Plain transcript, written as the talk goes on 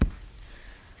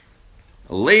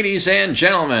Ladies and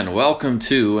gentlemen, welcome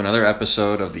to another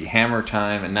episode of the Hammer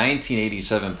Time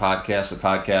 1987 podcast, the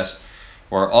podcast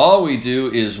where all we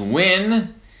do is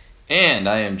win. And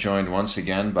I am joined once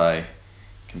again by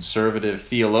conservative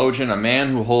theologian, a man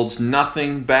who holds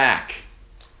nothing back,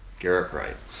 Garrick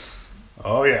Wright.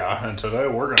 Oh yeah, and today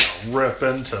we're going to rip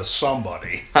into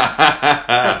somebody.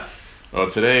 Well,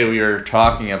 today we are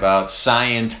talking about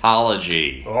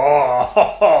Scientology.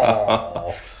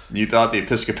 Oh! You thought the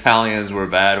Episcopalians were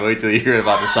bad. Wait till you hear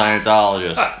about the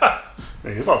Scientologists.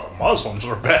 You thought the Muslims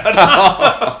were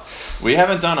bad. We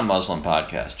haven't done a Muslim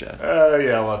podcast yet.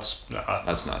 Yeah, let's not.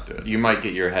 Let's not do it. You might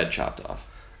get your head chopped off.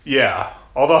 Yeah,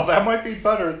 although that might be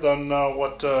better than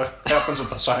what happens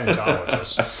with the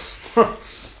Scientologists.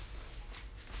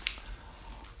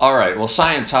 All right, well,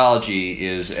 Scientology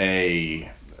is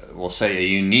we'll say a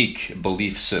unique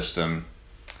belief system.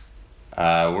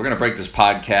 We're going to break this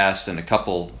podcast in a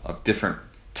couple of different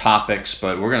topics,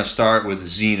 but we're going to start with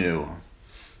Xenu.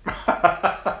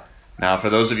 Now, for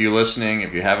those of you listening,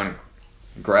 if you haven't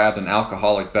grabbed an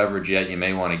alcoholic beverage yet, you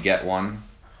may want to get one.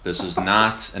 This is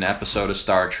not an episode of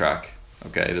Star Trek.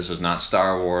 Okay, this is not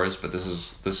Star Wars, but this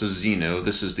is Xenu.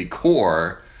 This is the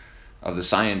core of the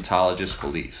Scientologist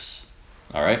beliefs.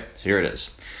 All right, so here it is.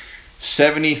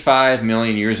 75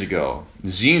 million years ago,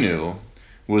 Xenu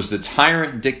was the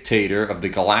tyrant dictator of the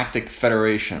Galactic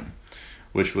Federation,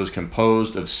 which was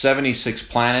composed of 76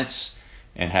 planets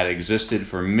and had existed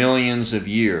for millions of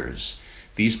years.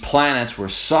 These planets were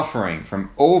suffering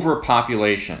from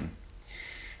overpopulation.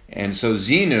 And so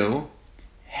Xenu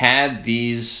had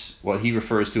these, what he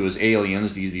refers to as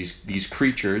aliens, these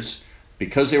creatures,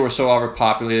 because they were so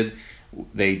overpopulated,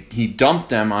 he dumped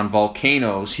them on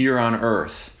volcanoes here on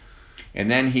Earth.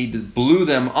 And then he blew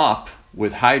them up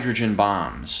with hydrogen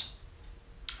bombs.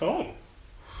 Oh.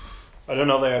 I didn't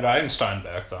know they had Einstein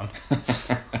back then.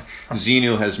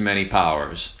 Xenu has many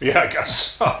powers. Yeah, I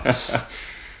guess so.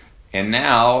 And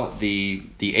now the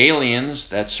aliens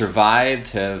that survived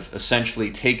have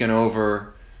essentially taken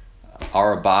over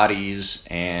our bodies,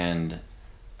 and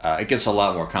it gets a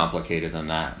lot more complicated than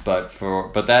that. But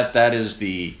that is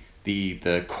the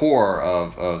core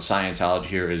of Scientology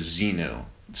here is Xenu.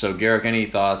 So Garrick, any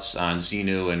thoughts on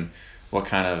Xenu and what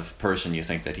kind of person you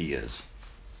think that he is?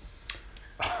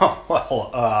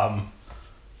 Well,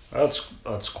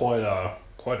 that's quite a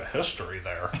history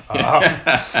there.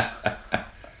 I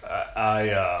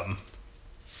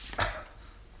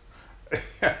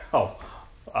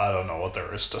don't know what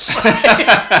there is to say.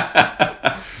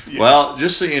 Yeah. Well,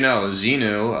 just so you know,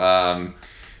 Xenu,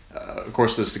 of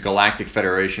course, the Galactic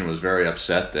Federation was very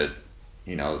upset that,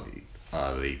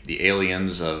 the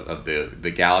aliens of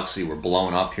the galaxy were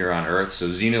blown up here on Earth. So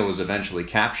Xenu was eventually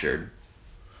captured.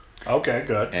 Okay,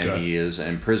 good. And he is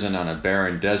imprisoned on a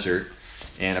barren desert.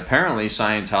 And apparently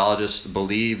Scientologists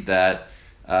believe that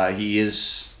he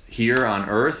is here on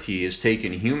Earth. He has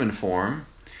taken human form.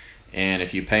 And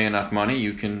if you pay enough money,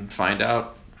 you can find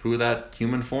out who that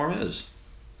human form is.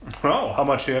 Oh, how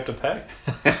much do you have to pay?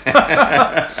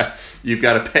 You've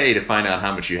got to pay to find out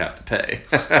how much you have to pay.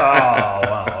 Oh,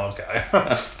 wow, okay.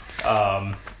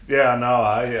 Yeah, no,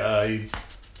 I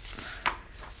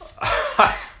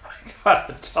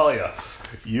gotta tell you,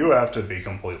 you have to be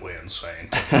completely insane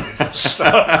to believe this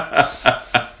stuff.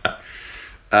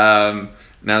 Now,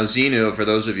 Xenu, for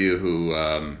those of you who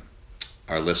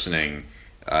are listening,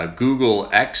 Google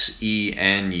Xenu,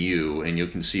 and you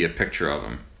can see a picture of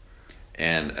him.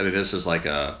 And I mean, this is like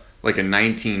a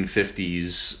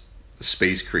 1950s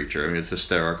space creature. I mean, it's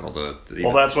hysterical.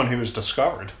 Well, that's when he was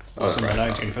discovered. It was in the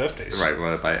 1950s. Right,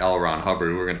 by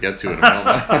Hubbard. We're going to get to it in a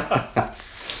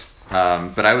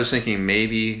moment. But I was thinking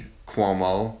maybe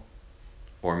Cuomo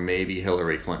or maybe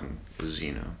Hillary Clinton is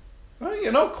Xenu.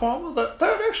 Well, Cuomo, that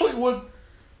actually would...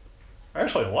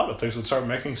 Actually, a lot of things would start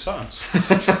making sense.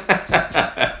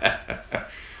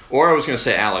 Or I was going to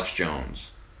say Alex Jones.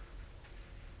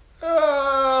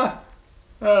 I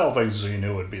don't think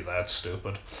Xenu would be that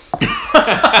stupid.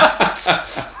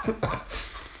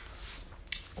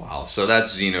 Wow, so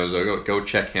that's Xenu. So go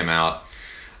check him out.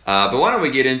 But why don't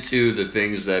we get into the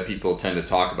things that people tend to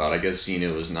talk about? I guess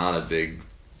Xenu is not a big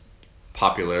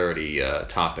popularity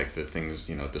topic that things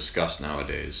discussed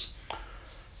nowadays.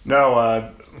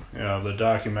 No, the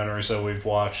documentaries that we've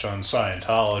watched on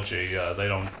Scientology, they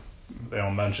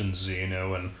don't mention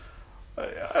Xenu, and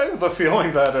I have the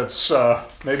feeling that it's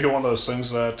maybe one of those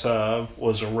things that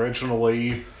was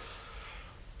originally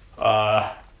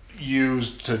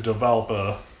used to develop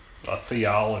a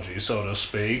theology, so to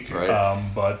speak.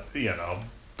 Right. But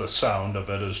the sound of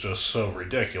it is just so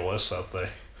ridiculous that they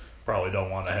probably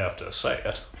don't want to have to say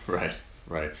it. Right.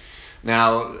 Right.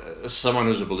 Now, someone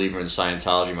who's a believer in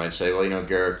Scientology might say, well,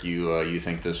 Garrick, you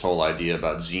think this whole idea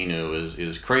about Xenu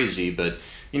is crazy, but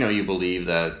you believe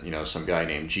that some guy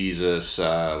named Jesus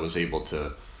was able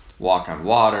to walk on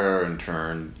water and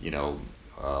turn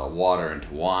water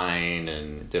into wine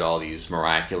and did all these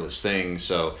miraculous things.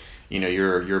 So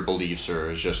your beliefs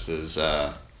are just as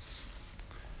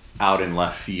out in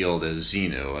left field as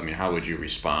Xenu. I mean, how would you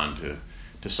respond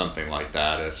to something like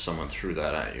that if someone threw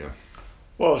that at you?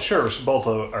 Well, sure, so both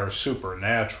are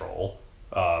supernatural.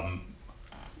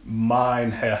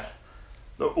 Mine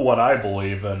what I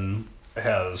believe in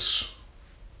has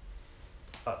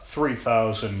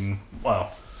 3,000,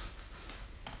 well,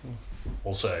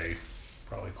 we'll say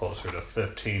probably closer to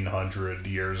 1,500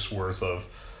 years worth of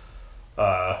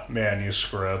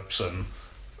manuscripts, and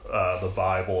the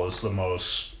Bible is the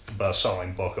most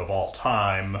best-selling book of all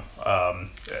time.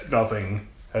 Nothing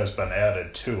has been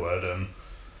added to it, and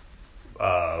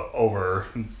over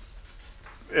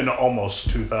in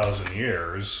almost 2,000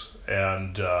 years,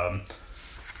 and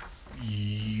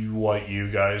what you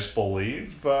guys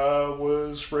believe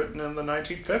was written in the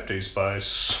 1950s by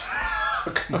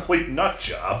a complete nut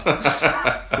job.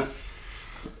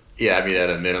 Yeah, I mean,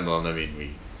 at a minimum, I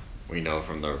mean, we know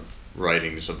from the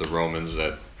writings of the Romans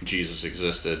that Jesus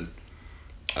existed,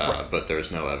 Right. but there's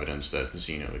no evidence that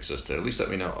Xenu existed, at least that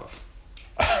we know of.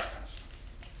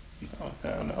 No.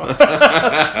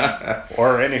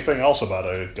 Or anything else about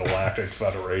a galactic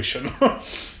federation. All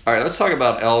right, let's talk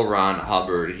about L. Ron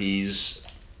Hubbard. He's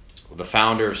the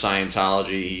founder of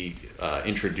Scientology. He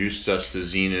introduced us to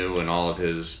Xenu and all of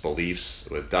his beliefs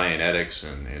with Dianetics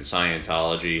and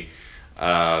Scientology.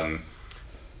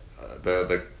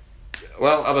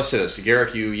 Well, I'm gonna say this,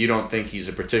 Garrick. You don't think he's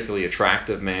a particularly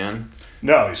attractive man?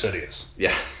 No, he said he is.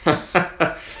 Yeah,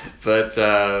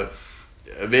 but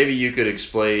maybe you could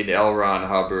explain L. Ron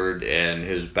Hubbard and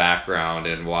his background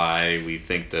and why we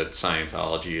think that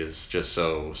Scientology is just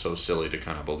so silly to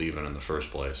kind of believe in the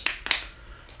first place.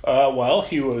 Well,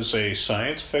 he was a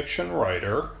science fiction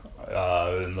writer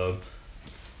in the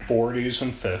 40s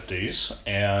and 50s,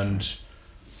 and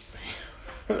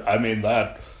I mean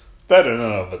that in and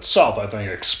of itself, I think,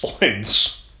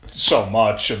 explains so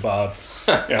much about.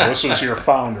 This is your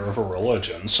founder of a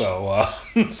religion, so.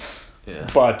 Yeah.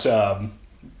 But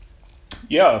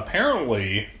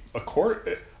apparently,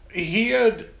 he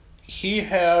had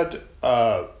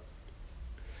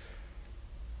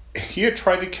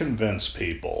tried to convince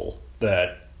people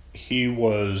that he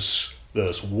was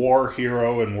this war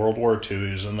hero in World War II.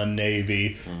 He was in the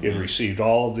Navy. Mm-hmm. He had received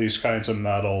all of these kinds of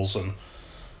medals and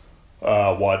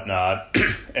whatnot.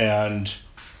 And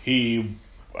he,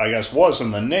 I guess, was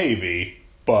in the Navy,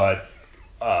 but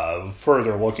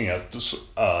further looking at this,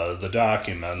 the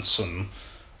documents and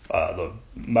the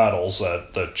medals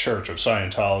that the Church of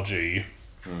Scientology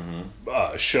will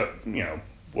show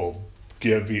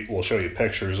you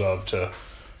pictures of to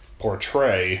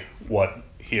portray what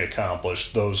he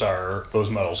accomplished. Those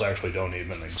medals actually don't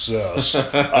even exist,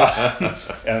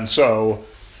 and so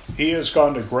he has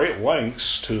gone to great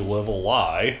lengths to live a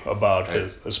lie about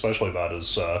especially about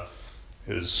his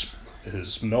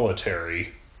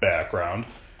military background,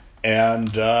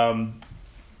 and and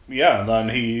then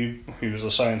he was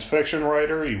a science fiction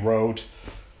writer. He wrote a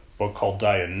book called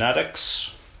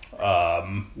Dianetics,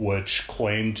 which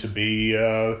claimed to be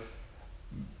a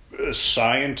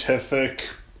scientific,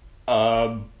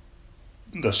 the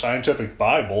scientific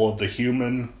Bible of the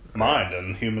human mind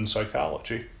and human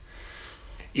psychology.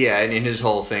 Yeah, and his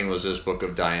whole thing was this book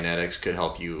of Dianetics could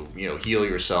help you, heal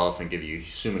yourself and give you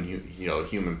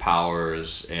human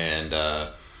powers. And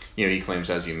he claims,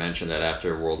 as you mentioned, that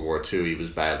after World War II he was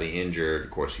badly injured.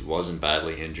 Of course, he wasn't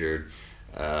badly injured,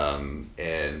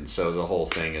 and so the whole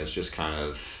thing is just kind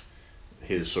of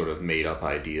his sort of made up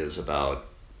ideas about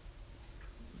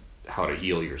how to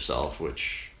heal yourself,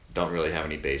 which don't really have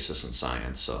any basis in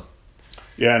science. So.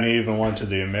 Yeah, and he even went to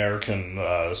the American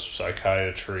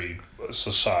Psychiatry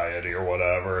Society or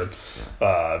whatever, and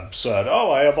said,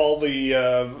 "Oh, I have all the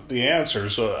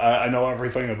answers. I know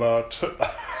everything about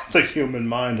the human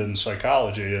mind and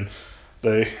psychology." And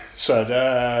they said,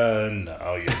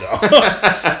 "No, you don't."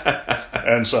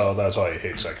 And so that's why he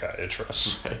hates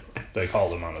psychiatrists. They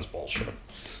called him on his bullshit.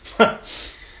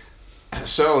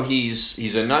 So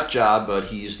he's a nut job, but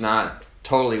he's not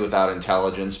totally without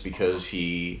intelligence, because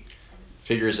he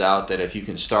figures out that if you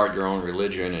can start your own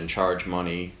religion and charge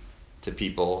money to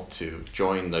people to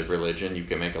join the religion, you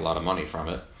can make a lot of money from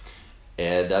it.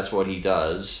 And that's what he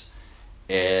does.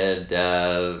 And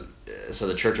so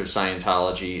the Church of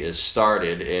Scientology is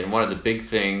started, and one of the big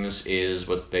things is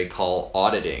what they call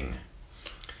auditing.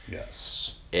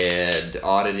 Yes. and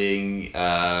auditing.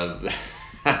 My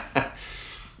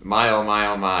oh my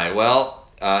oh my. Well,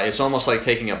 it's almost like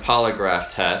taking a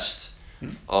polygraph test,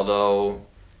 although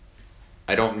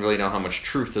I don't really know how much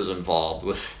truth is involved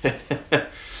with it.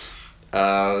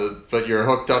 But you're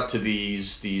hooked up to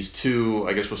these two,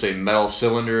 I guess we'll say, metal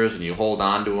cylinders, and you hold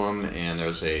on to them, and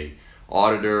there's a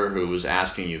auditor who is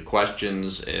asking you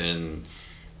questions, and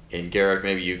Garrick,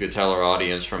 maybe you could tell our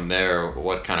audience from there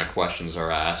what kind of questions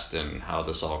are asked and how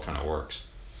this all kind of works.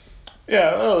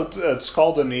 Yeah, well, it's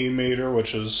called an E-meter,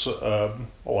 which is a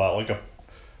lot like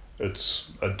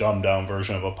it's a dumbed down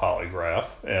version of a polygraph,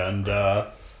 and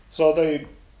so they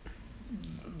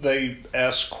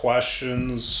ask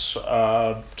questions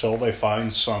till they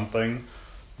find something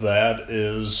that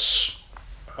is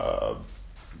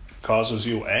causes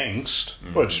you angst,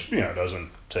 which doesn't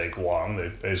take long. They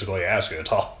basically ask you to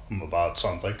tell them about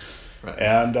something, right.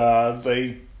 And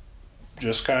they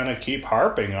just kind of keep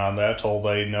harping on that till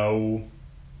they know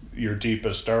your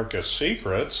deepest, darkest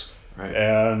secrets, right.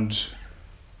 And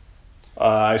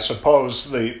I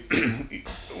suppose I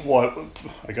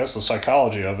guess the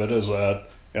psychology of it is that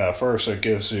first it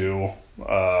gives you,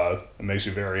 it makes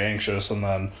you very anxious, and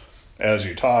then as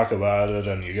you talk about it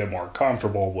and you get more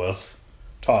comfortable with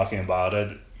talking about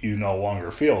it, you no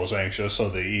longer feel as anxious, so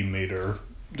the E-meter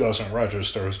doesn't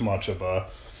register as much of a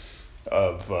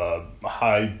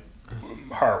high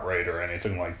heart rate or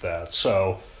anything like that.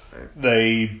 So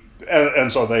they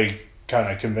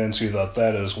kind of convince you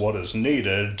that is what is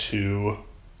needed to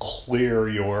clear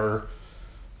your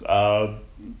bad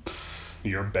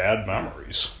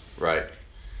memories. Right.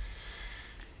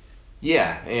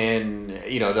 Yeah, and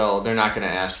they're not going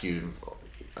to ask you,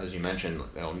 as you mentioned,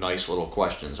 nice little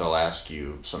questions. They'll ask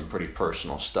you some pretty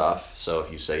personal stuff. So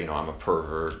if you say, I'm a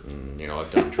pervert and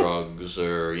I've done drugs,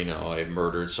 or I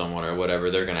murdered someone or whatever,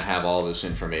 they're going to have all this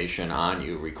information on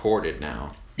you recorded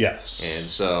now. Yes. And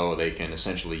so they can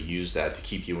essentially use that to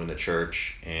keep you in the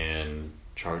church and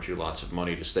charge you lots of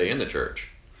money to stay in the church.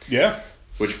 Yeah.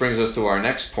 Which brings us to our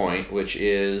next point, which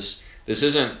is, this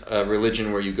isn't a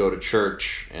religion where you go to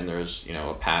church and there's,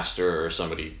 a pastor or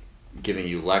somebody giving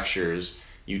you lectures.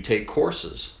 You take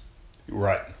courses.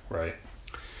 Right.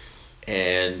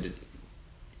 And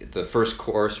the first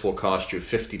course will cost you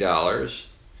 $50.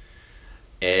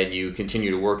 And you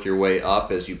continue to work your way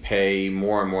up as you pay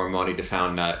more and more money to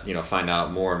find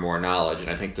out more and more knowledge. And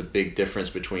I think the big difference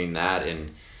between that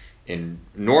and in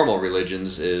normal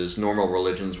religions is normal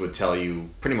religions would tell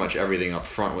you pretty much everything up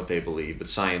front what they believe, but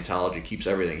Scientology keeps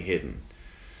everything hidden.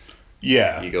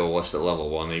 Yeah. You go, what's the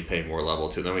level 1? Then you pay more level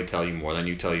 2. Then we tell you more. Then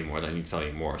you tell you more. Then you tell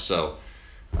you more. So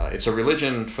it's a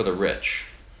religion for the rich.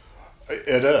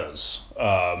 It is.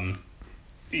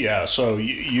 Yeah. So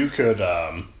you could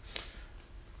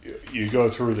you go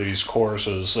through these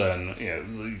courses and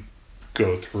you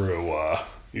go through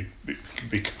you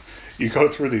go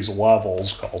through these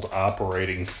levels called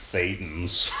operating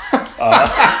thetans.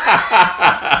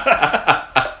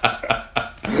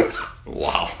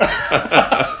 Wow.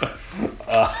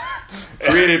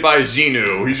 Created by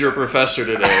Xenu. He's your professor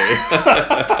today.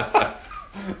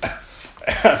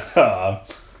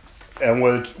 And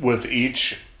with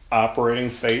each operating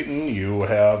thetan, you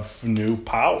have new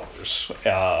powers,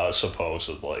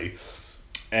 supposedly.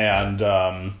 And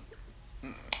I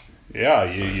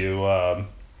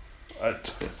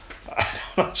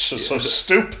don't know, it's just so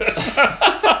stupid.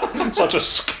 Such a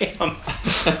scam.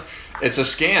 It's a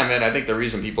scam, and I think the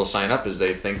reason people sign up is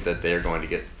they think that they're going to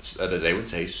get, they would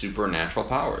say, supernatural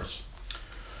powers.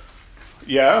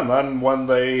 Yeah, and then when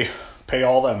they pay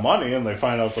all that money and they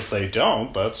find out that they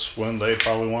don't, that's when they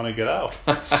probably want to get out.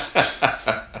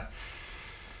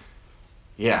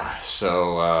 Yeah,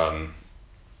 so,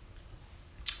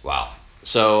 wow.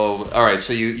 So, all right,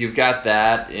 so you've got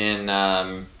that in,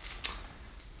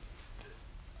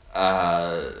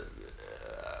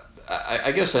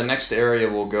 I guess the next area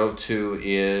we'll go to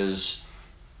is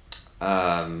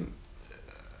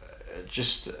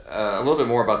just a little bit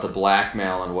more about the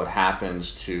blackmail and what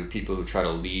happens to people who try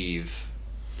to leave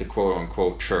the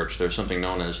quote-unquote church. There's something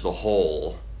known as the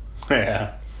hole.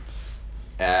 Yeah.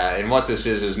 And what this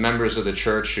is members of the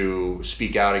church who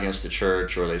speak out against the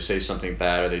church, or they say something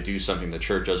bad, or they do something the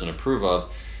church doesn't approve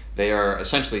of, they are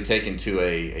essentially taken to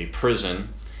a prison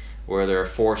where they're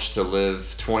forced to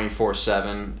live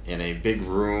 24/7 in a big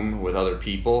room with other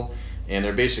people, and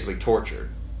they're basically tortured,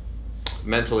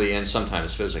 mentally and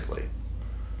sometimes physically.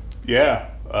 Yeah.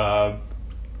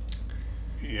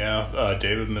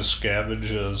 David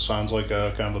Miscavige sounds like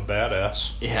a kind of a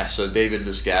badass. Yeah, so David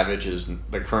Miscavige is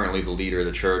currently the leader of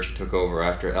the church. He took over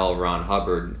after L. Ron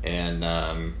Hubbard, and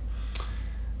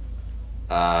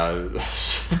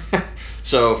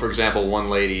So, for example, one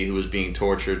lady who was being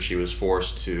tortured, she was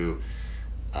forced to,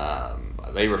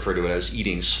 they refer to it as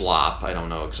eating slop. I don't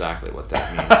know exactly what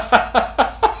that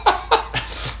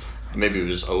means. Maybe it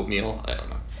was oatmeal. I don't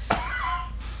know.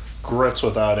 Grits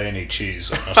without any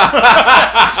cheese in it.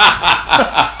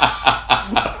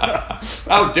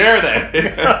 How dare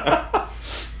they?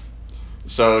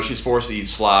 So she's forced to eat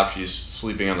slop. She's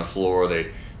sleeping on the floor. Of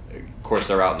course,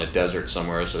 they're out in the desert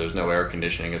somewhere, so there's no air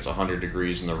conditioning. It's 100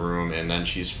 degrees in the room, and then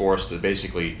she's forced to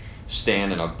basically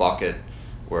stand in a bucket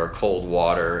where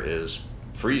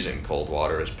freezing cold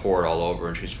water is poured all over,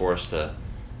 and she's forced to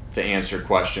answer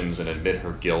questions and admit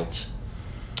her guilt.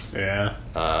 Yeah.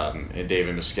 And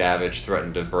David Miscavige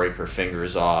threatened to break her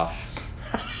fingers off.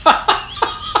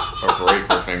 Or break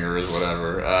her fingers,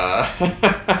 whatever.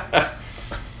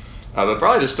 But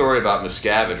probably the story about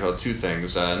Miscavige, well, two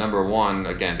things. Number one,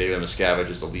 again, David Miscavige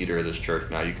is the leader of this church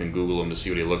now. You can Google him to see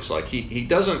what he looks like. He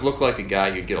doesn't look like a guy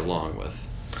you'd get along with.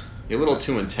 He's a little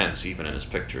too intense, even in his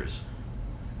pictures.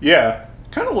 Yeah.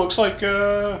 Kind of looks like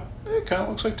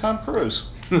Tom Cruise.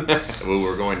 Who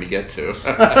we're going to get to.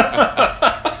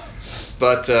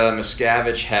 But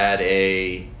Miscavige had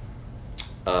a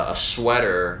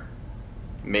sweater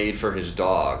made for his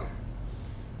dog,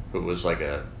 who was like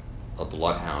a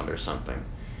bloodhound or something.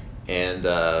 And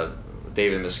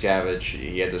David Miscavige,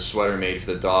 he had the sweater made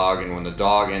for the dog, and when the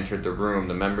dog entered the room,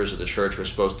 the members of the church were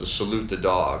supposed to salute the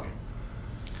dog.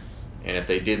 And if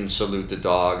they didn't salute the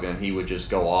dog, then he would just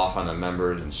go off on the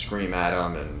members and scream at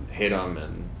them and hit them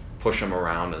and push them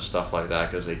around and stuff like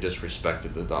that because they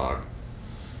disrespected the dog.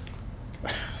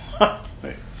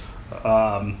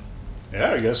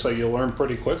 Yeah, I guess you learn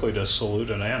pretty quickly to salute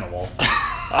an animal.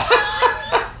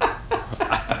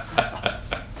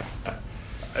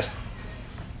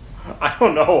 I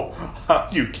don't know how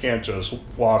you can't just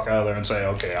walk out of there and say,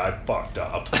 okay, I fucked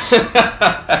up.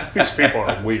 These people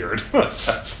are weird.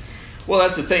 Well,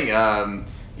 that's the thing.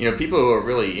 People who are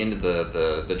really into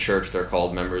the church, they're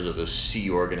called members of the Sea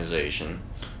Organization.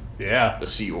 Yeah. The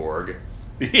Sea Org.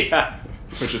 Yeah.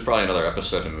 Which is probably another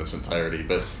episode in its entirety.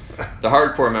 But the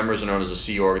hardcore members are known as the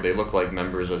Sea Org. They look like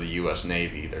members of the U.S.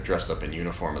 Navy. They're dressed up in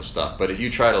uniform and stuff. But if you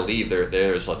try to leave, they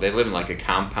live in like a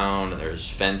compound, and there's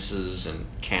fences and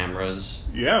cameras.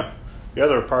 Yeah. Yeah,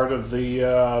 they're part of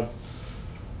the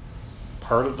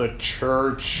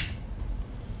church.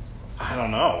 I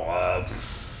don't know.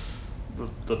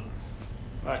 The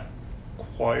not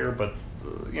choir, but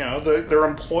they're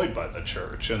employed by the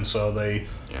church, and so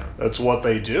that's what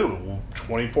they do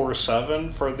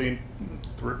 24/7 for the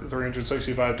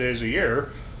 365 days a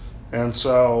year. And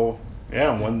so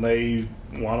when they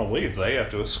want to leave, they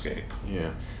have to escape.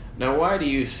 Yeah. Now, why do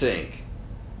you think,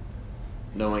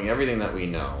 knowing everything that we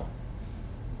know,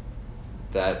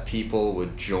 that people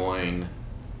would join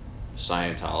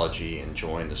Scientology and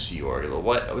join the Sea Org?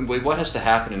 What has to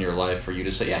happen in your life for you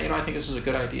to say, I think this is a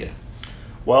good idea?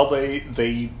 Well,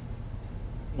 they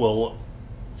will,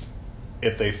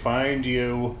 if they find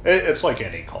you, it's like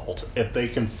any cult. If they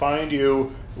can find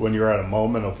you when you're at a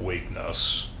moment of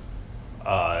weakness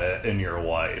in your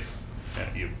life,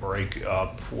 and you break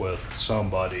up with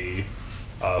somebody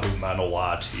who meant a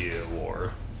lot to you,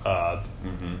 or but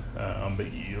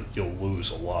you'll lose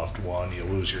a loved one, you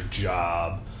lose your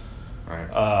job.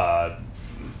 Right.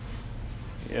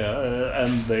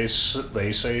 And they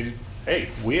say, hey,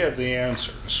 we have the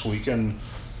answers. We can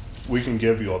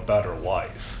give you a better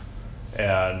life.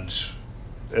 And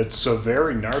it's a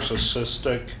very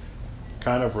narcissistic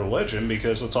kind of religion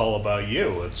because it's all about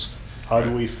you. It's how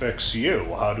do we fix you?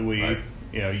 How do we,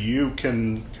 you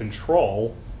can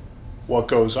control what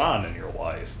goes on in your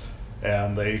life.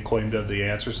 And they claim to have the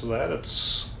answers to that.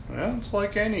 It's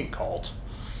like any cult.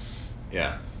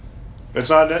 Yeah. It's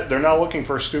not. They're not looking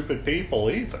for stupid people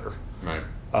either. Right.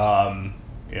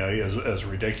 As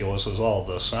ridiculous as all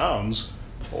this sounds,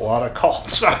 a lot of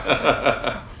cults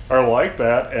are like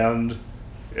that, and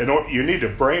you need to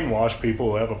brainwash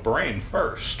people who have a brain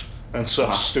first. And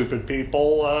so stupid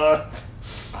people.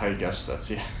 I guess that's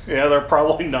Yeah, they're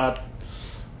probably not.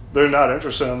 They're not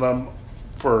interested in them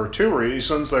for two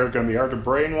reasons. They're going to be hard to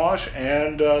brainwash,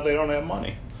 and they don't have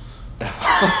money.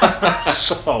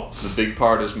 So the big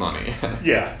part is money.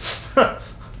 Yeah.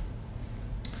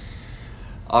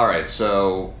 All right,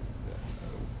 so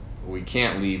we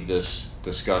can't leave this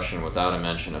discussion without a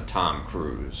mention of Tom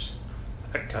Cruise.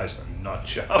 That guy's a nut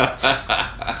job.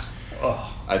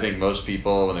 Oh. I think most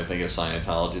people, when they think of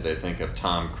Scientology, they think of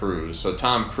Tom Cruise. So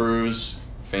Tom Cruise,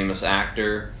 famous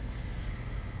actor,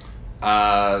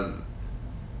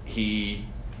 he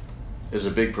is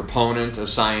a big proponent of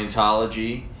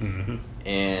Scientology. Mm-hmm.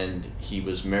 and he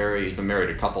was married. He's been married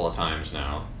a couple of times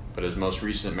now, but his most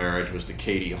recent marriage was to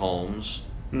Katie Holmes,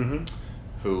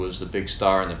 who was the big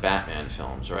star in the Batman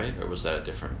films, right? Or was that a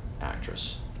different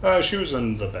actress? She was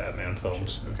in the Batman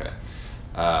films. Okay.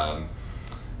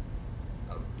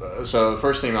 So the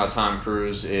first thing about Tom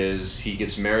Cruise is he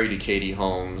gets married to Katie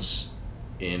Holmes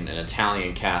in an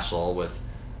Italian castle with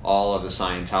all of the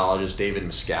Scientologists. David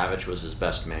Miscavige was his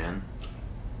best man.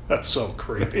 That's so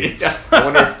creepy. Yeah.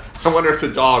 I wonder if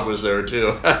the dog was there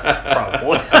too.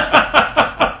 Probably.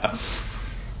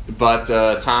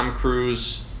 But Tom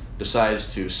Cruise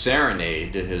decides to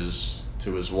serenade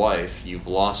to his wife, "You've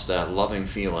Lost That Loving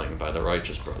Feeling" by the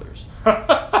Righteous Brothers.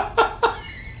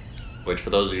 Which,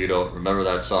 for those of you who don't remember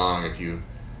that song, if you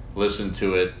listen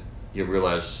to it, you'll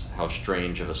realize how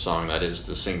strange of a song that is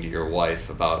to sing to your wife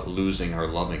about losing her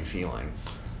loving feeling.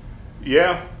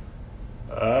 Yeah.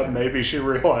 Maybe she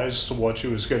realized what she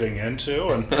was getting into,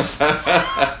 and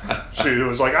she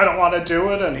was like, "I don't want to do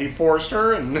it," and he forced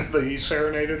her, and he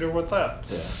serenaded her with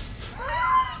that. Yeah.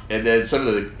 And then some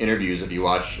of the interviews, if you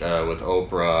watch with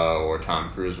Oprah or Tom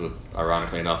Cruise with,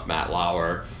 ironically enough, Matt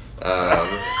Lauer,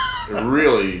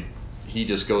 really, he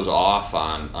just goes off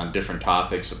on different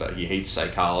topics about he hates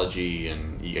psychology,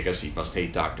 and I guess he must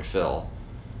hate Dr. Phil.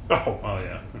 Oh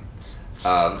yeah.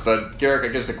 But Garrick,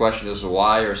 I guess the question is,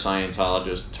 why are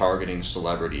Scientologists targeting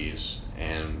celebrities?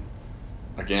 And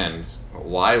again,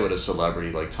 why would a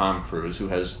celebrity like Tom Cruise, who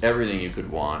has everything you could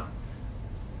want,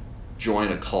 join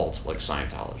a cult like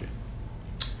Scientology?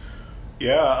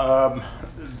 Yeah,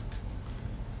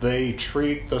 they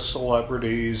treat the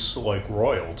celebrities like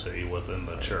royalty within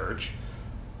the church.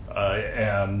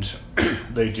 And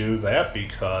they do that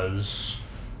because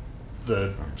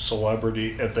the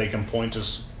celebrity, if they can point to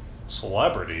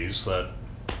celebrities that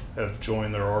have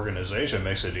joined their organization, it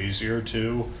makes it easier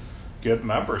to get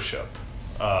membership,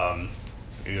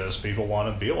 because people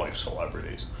want to be like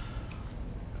celebrities.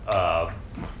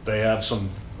 They have some,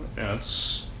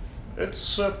 it's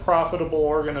a profitable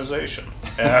organization,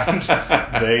 and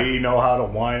they know how to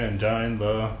wine and dine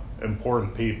the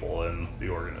important people in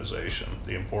the organization,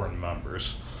 the important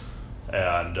members.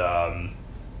 And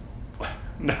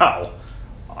now,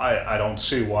 I don't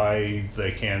see why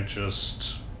they can't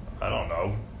just, I don't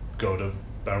know, go to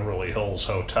Beverly Hills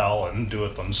Hotel and do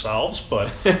it themselves,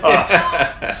 but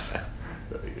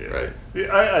Right.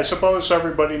 I suppose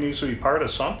everybody needs to be part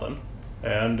of something.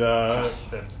 And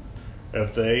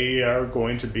if they are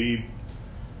going to be,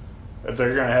 if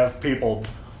they're going to have people,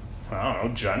 I don't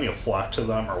know, genuflect to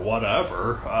them or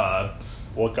whatever,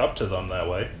 look up to them that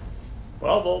way,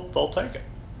 well, they'll take it.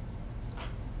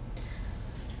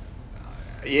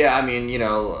 Yeah, I mean,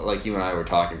 like you and I were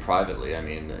talking privately, I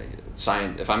mean,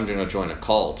 if I'm going to join a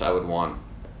cult, I would want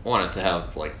it to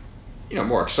have, like,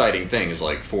 more exciting things,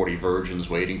 like 40 virgins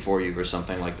waiting for you or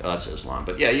something like that. That's Islam.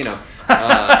 But yeah,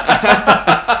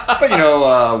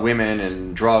 but women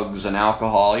and drugs and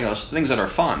alcohol, things that are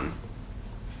fun.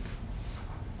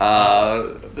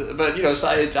 But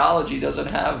Scientology doesn't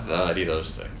have any of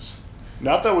those things.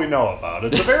 Not that we know about.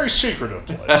 It's a very secretive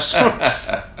place.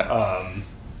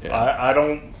 Yeah. I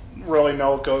don't really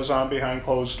know what goes on behind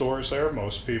closed doors there.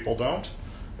 Most people don't.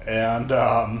 And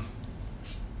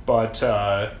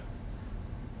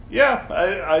yeah,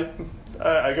 I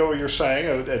get what you're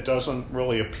saying. It doesn't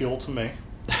really appeal to me.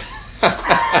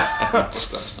 Why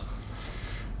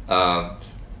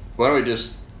don't we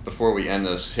just, before we end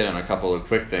this, hit on a couple of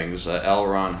quick things. L.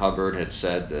 Ron Hubbard had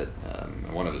said that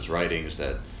in one of his writings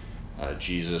that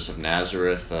Jesus of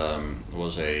Nazareth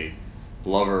was a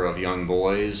lover of young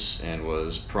boys and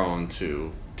was prone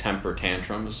to temper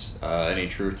tantrums. Any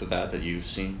truth to that you've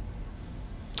seen?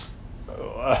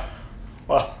 Well,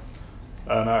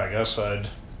 no, I guess I'd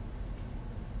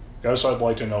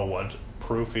like to know what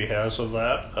proof he has of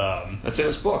that. That's in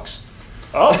his books.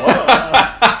 Oh, well,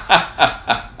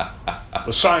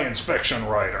 the science fiction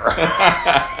writer.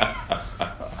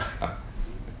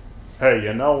 Hey,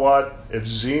 you know what? If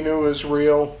Xenu is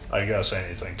real, I guess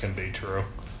anything can be true.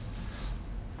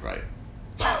 Right.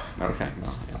 Okay.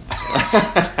 Well,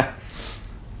 yeah.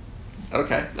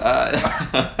 Okay.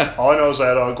 All I know is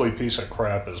that ugly piece of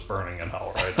crap is burning in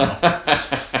hell right now.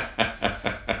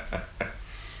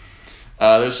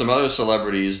 There's some other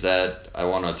celebrities that I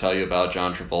want to tell you about.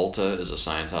 John Travolta is a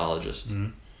Scientologist.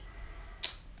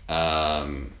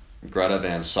 Mm-hmm. Greta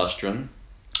Van Susteren.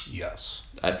 Yes.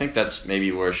 I think that's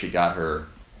maybe where she got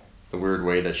the weird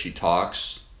way that she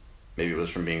talks. Maybe it was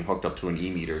from being hooked up to an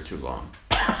e-meter too long.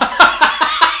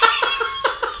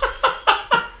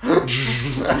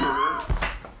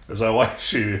 Is that why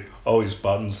she always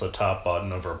buttons the top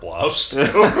button of her blouse,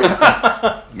 too?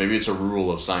 Maybe it's a rule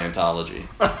of Scientology.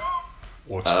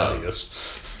 Looks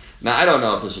hideous. Now, I don't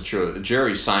know if this is true.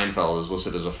 Jerry Seinfeld is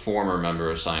listed as a former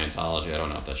member of Scientology. I don't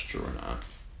know if that's true or not.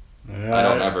 Yeah, I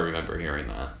don't ever remember hearing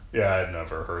that. Yeah, I'd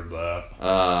never heard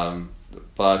that.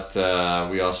 But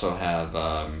we also have,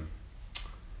 the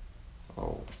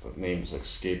name's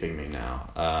escaping me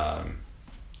now.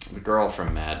 The girl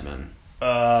from Mad Men.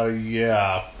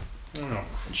 Yeah.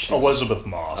 Elizabeth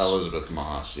Moss. Elizabeth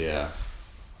Moss, yeah.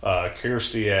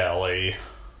 Kirstie Alley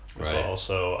was Right.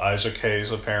 also. Isaac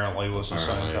Hayes apparently was a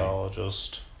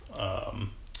Scientologist.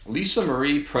 Lisa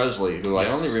Marie Presley, who Yes.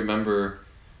 I only remember,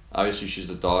 obviously she's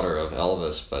the daughter of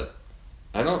Elvis, but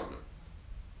I don't.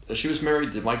 She was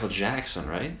married to Michael Jackson,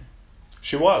 right?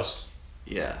 She was.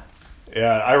 Yeah.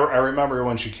 Yeah, I remember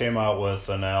when she came out with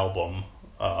an album.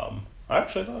 I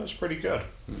actually thought it was pretty good.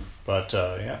 But,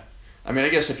 yeah. I mean, I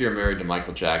guess if you're married to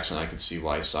Michael Jackson, I could see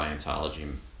why Scientology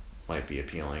might be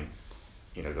appealing.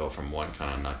 Go from one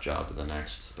kind of nut job to the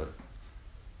next. But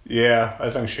yeah,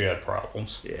 I think she had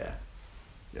problems. Yeah.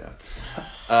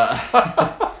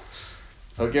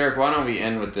 Garrick, why don't we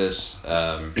end with this?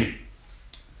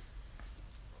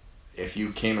 If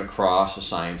you came across a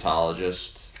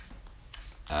Scientologist,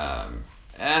 and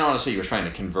I don't want to say you were trying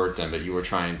to convert them, but you were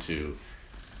trying to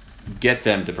get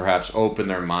them to perhaps open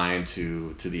their mind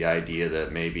to the idea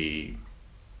that maybe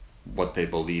what they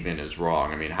believe in is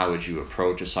wrong. I mean, how would you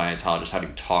approach a Scientologist? How do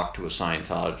you talk to a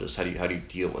Scientologist? How do you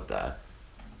deal with that?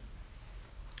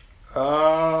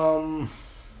 I'd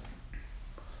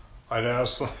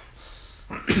ask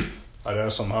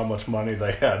them how much money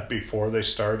they had before they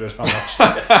started, how much they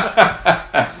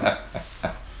had.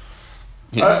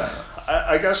 Yeah.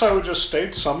 I guess I would just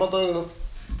state some of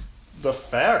the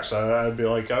facts. I'd be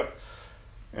like,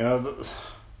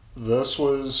 this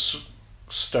was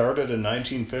started in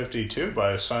 1952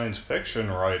 by a science fiction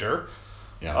writer.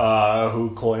 Yeah.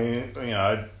 Who claimed,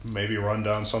 I'd maybe run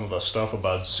down some of the stuff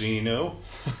about Xenu.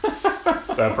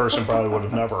 That person probably would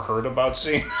have never heard about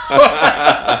Xenu.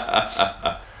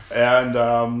 And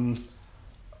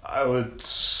I would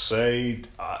say,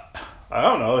 I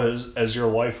don't know, has your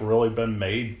life really been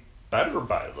made better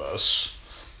by this?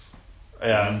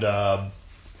 And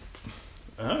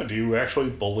do you actually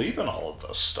believe in all of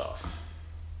this stuff?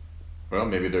 Well,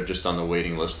 maybe they're just on the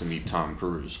waiting list to meet Tom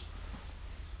Cruise.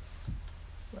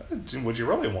 Would you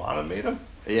really want to meet him?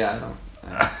 Yeah,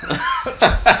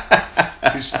 I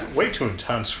don't. He's way too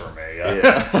intense for me.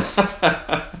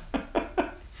 Yeah.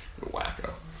 Wacko.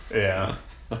 Yeah.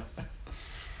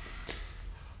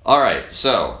 All right,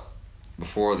 so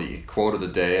before the quote of the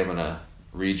day, I'm going to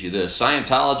read you this.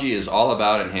 Scientology is all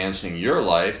about enhancing your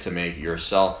life to make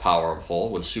yourself powerful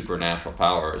with supernatural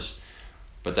powers.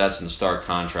 But that's in stark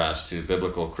contrast to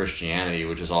biblical Christianity,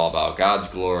 which is all about God's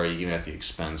glory, even at the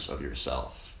expense of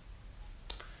yourself.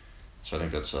 So I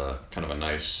think that's a kind of a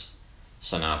nice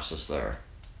synopsis there.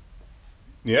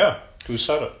 Yeah. Who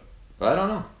said it? I don't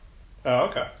know. Oh,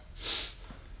 okay.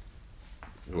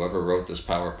 Whoever wrote this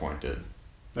PowerPoint did.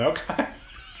 Okay.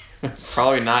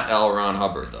 Probably not L. Ron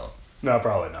Hubbard, though. No,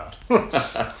 probably not.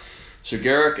 So,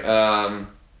 Garrick, a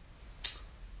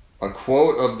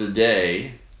quote of the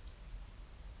day.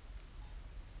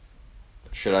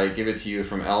 Should I give it to you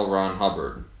from L. Ron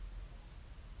Hubbard?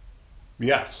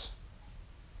 Yes.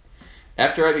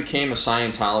 After I became a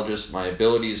Scientologist, my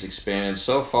abilities expanded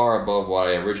so far above what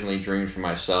I originally dreamed for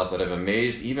myself that I've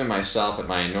amazed even myself at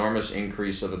my enormous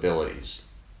increase of abilities.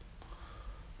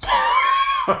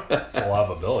 It's a lot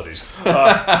of abilities.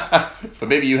 But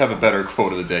maybe you have a better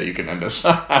quote of the day you can end us.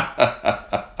 Well,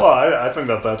 I think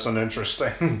that's an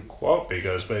interesting quote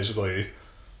because basically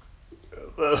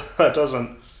that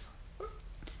doesn't...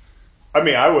 I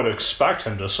mean, I would expect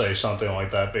him to say something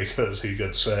like that because he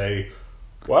could say,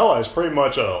 well, I was pretty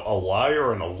much a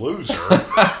liar and a loser.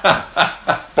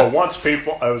 But once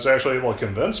I was actually able to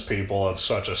convince people of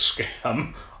such a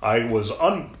scam, I was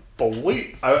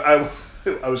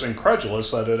I was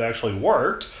incredulous that it actually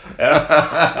worked. And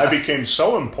I became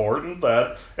so important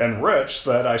and rich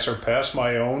that I surpassed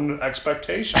my own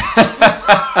expectations.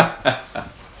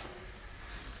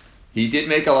 He did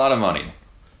make a lot of money.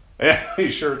 Yeah, he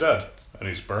sure did. And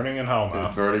he's burning in hell now.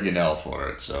 He's burning in hell for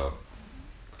it, so...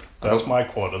 That's my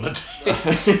quote of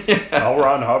the day. L.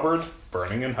 Ron Hubbard,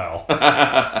 burning in hell.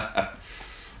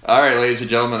 All right, ladies and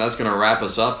gentlemen, that's going to wrap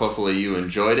us up. Hopefully you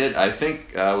enjoyed it. I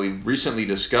think we recently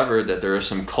discovered that there are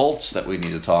some cults that we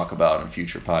need to talk about in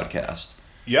future podcasts.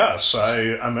 Yes,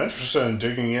 I'm interested in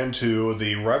digging into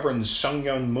the Reverend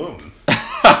Sung-Yun Moon.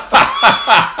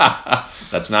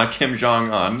 That's not Kim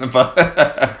Jong-un,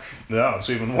 but No, it's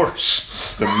even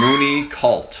worse. The Mooney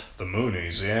cult. The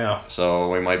Moonies, yeah.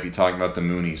 So we might be talking about the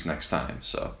Moonies next time.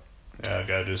 So. Yeah, I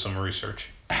gotta do some research.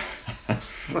 All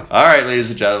right, ladies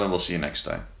and gentlemen, we'll see you next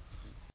time.